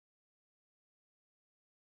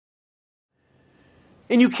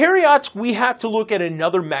In eukaryotes, we have to look at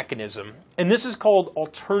another mechanism, and this is called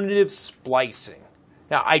alternative splicing.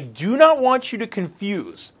 Now, I do not want you to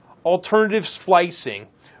confuse alternative splicing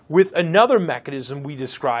with another mechanism we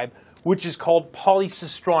describe, which is called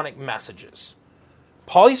polycistronic messages.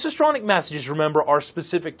 Polycistronic messages, remember, are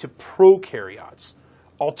specific to prokaryotes.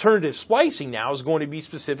 Alternative splicing now is going to be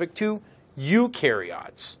specific to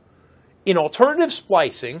eukaryotes. In alternative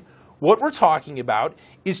splicing, what we're talking about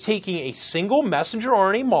is taking a single messenger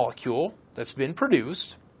RNA molecule that's been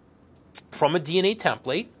produced from a DNA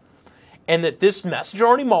template, and that this messenger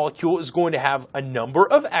RNA molecule is going to have a number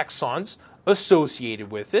of exons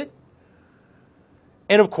associated with it,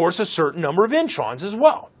 and of course a certain number of introns as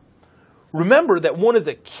well. Remember that one of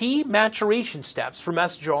the key maturation steps for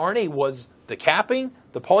messenger RNA was the capping,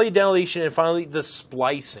 the polyadenylation, and finally the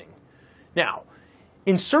splicing. Now,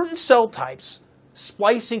 in certain cell types,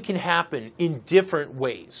 splicing can happen in different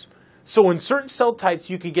ways. So in certain cell types,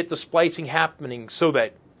 you can get the splicing happening so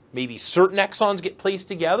that maybe certain exons get placed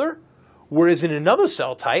together, whereas in another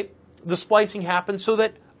cell type, the splicing happens so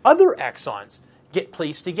that other exons get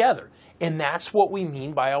placed together. And that's what we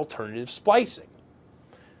mean by alternative splicing.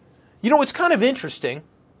 You know, it's kind of interesting.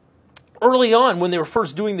 Early on, when they were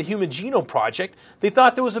first doing the Human Genome Project, they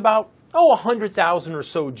thought there was about, 100,000 or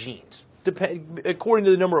so genes, according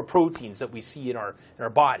to the number of proteins that we see in our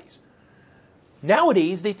bodies.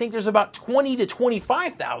 Nowadays, they think there's about 20 to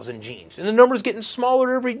 25,000 genes, and the number's getting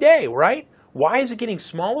smaller every day, right? Why is it getting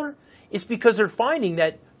smaller? It's because they're finding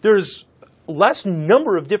that there's less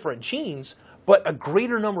number of different genes, but a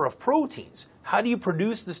greater number of proteins. How do you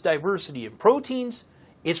produce this diversity in proteins?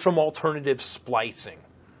 It's from alternative splicing.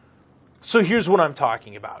 So here's what I'm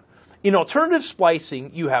talking about. In alternative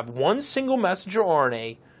splicing, you have one single messenger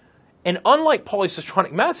RNA, and unlike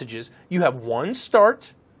polycistronic messages, you have one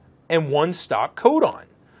start and one stop codon.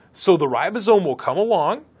 So the ribosome will come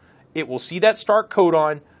along, it will see that start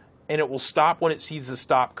codon, and it will stop when it sees the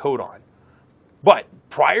stop codon. But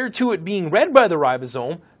prior to it being read by the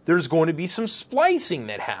ribosome, there's going to be some splicing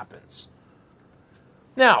that happens.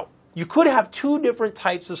 Now, you could have two different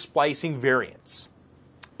types of splicing variants.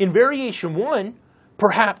 In variation 1,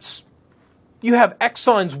 perhaps you have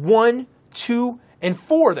exons 1, 2, and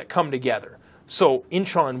 4 that come together. So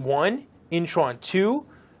intron 1, intron 2,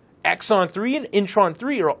 exon 3, and intron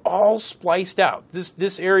 3 are all spliced out.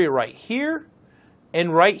 This area right here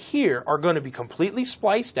and right here are going to be completely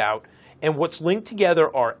spliced out, and what's linked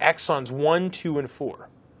together are exons 1, 2, and 4.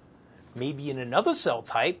 Maybe in another cell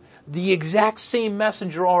type, the exact same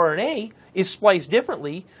messenger RNA is spliced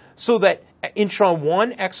differently so that intron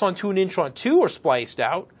 1, exon 2, and intron 2 are spliced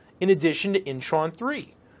out in addition to intron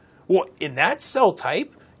 3. Well, in that cell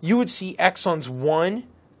type, you would see exons 1,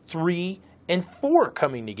 3, and 4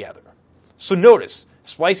 coming together. So notice,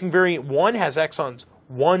 splicing variant 1 has exons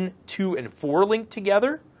 1, 2, and 4 linked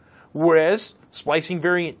together, whereas splicing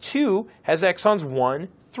variant 2 has exons 1,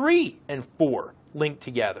 3, and 4 linked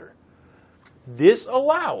together. This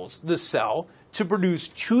allows the cell to produce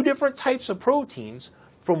two different types of proteins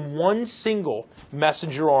from one single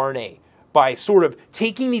messenger RNA by sort of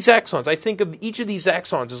taking these exons. I think of each of these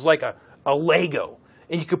exons as like a Lego,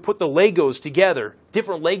 and you could put the Legos together,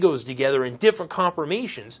 different Legos together in different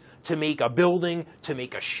conformations to make a building, to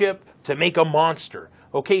make a ship, to make a monster.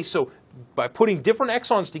 Okay, so by putting different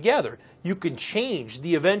exons together, you can change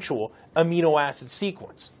the eventual amino acid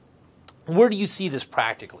sequence. Where do you see this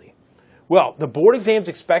practically? Well, the board exams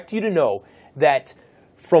expect you to know that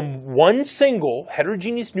from one single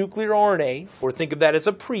heterogeneous nuclear RNA, or think of that as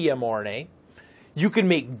a pre-mRNA, you can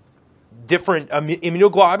make different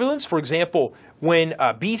immunoglobulins. For example, when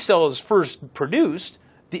a B cell is first produced,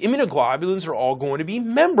 the immunoglobulins are all going to be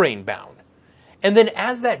membrane bound. And then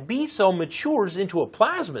as that B cell matures into a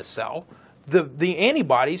plasma cell, the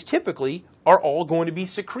antibodies typically are all going to be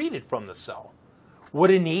secreted from the cell.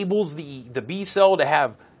 What enables the B cell to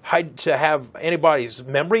have antibodies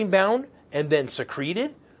membrane bound and then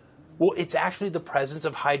secreted? Well, it's actually the presence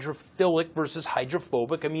of hydrophilic versus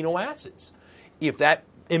hydrophobic amino acids. If that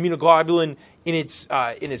immunoglobulin in its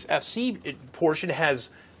Fc portion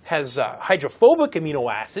has hydrophobic amino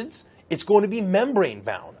acids, it's going to be membrane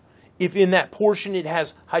bound. If in that portion it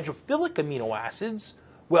has hydrophilic amino acids,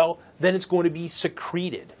 well, then it's going to be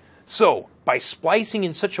secreted. So by splicing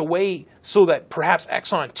in such a way so that perhaps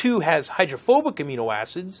exon 2 has hydrophobic amino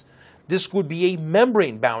acids, this would be a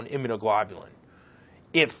membrane-bound immunoglobulin.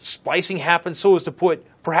 If splicing happened so as to put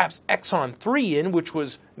perhaps exon 3 in, which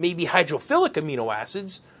was maybe hydrophilic amino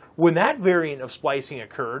acids, when that variant of splicing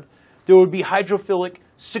occurred, there would be hydrophilic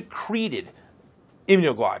secreted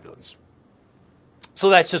immunoglobulins. So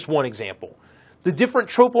that's just one example. The different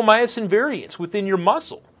tropomyosin variants within your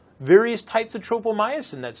muscle, various types of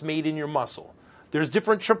tropomyosin that's made in your muscle. There's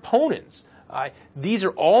different troponins. These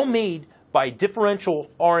are all made by differential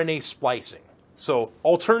RNA splicing. So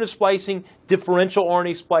alternative splicing, differential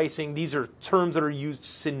RNA splicing, these are terms that are used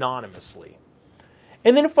synonymously.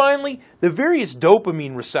 And then finally, the various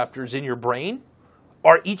dopamine receptors in your brain.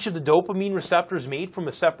 Are each of the dopamine receptors made from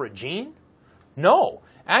a separate gene? No.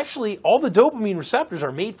 Actually, all the dopamine receptors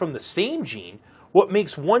are made from the same gene. What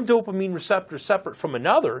makes one dopamine receptor separate from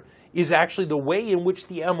another is actually the way in which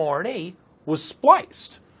the mRNA was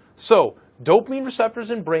spliced. So, dopamine receptors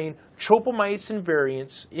in brain, tropomyosin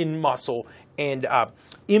variants in muscle, and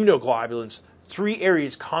immunoglobulins, 3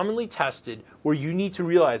 areas commonly tested where you need to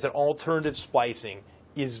realize that alternative splicing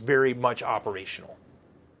is very much operational.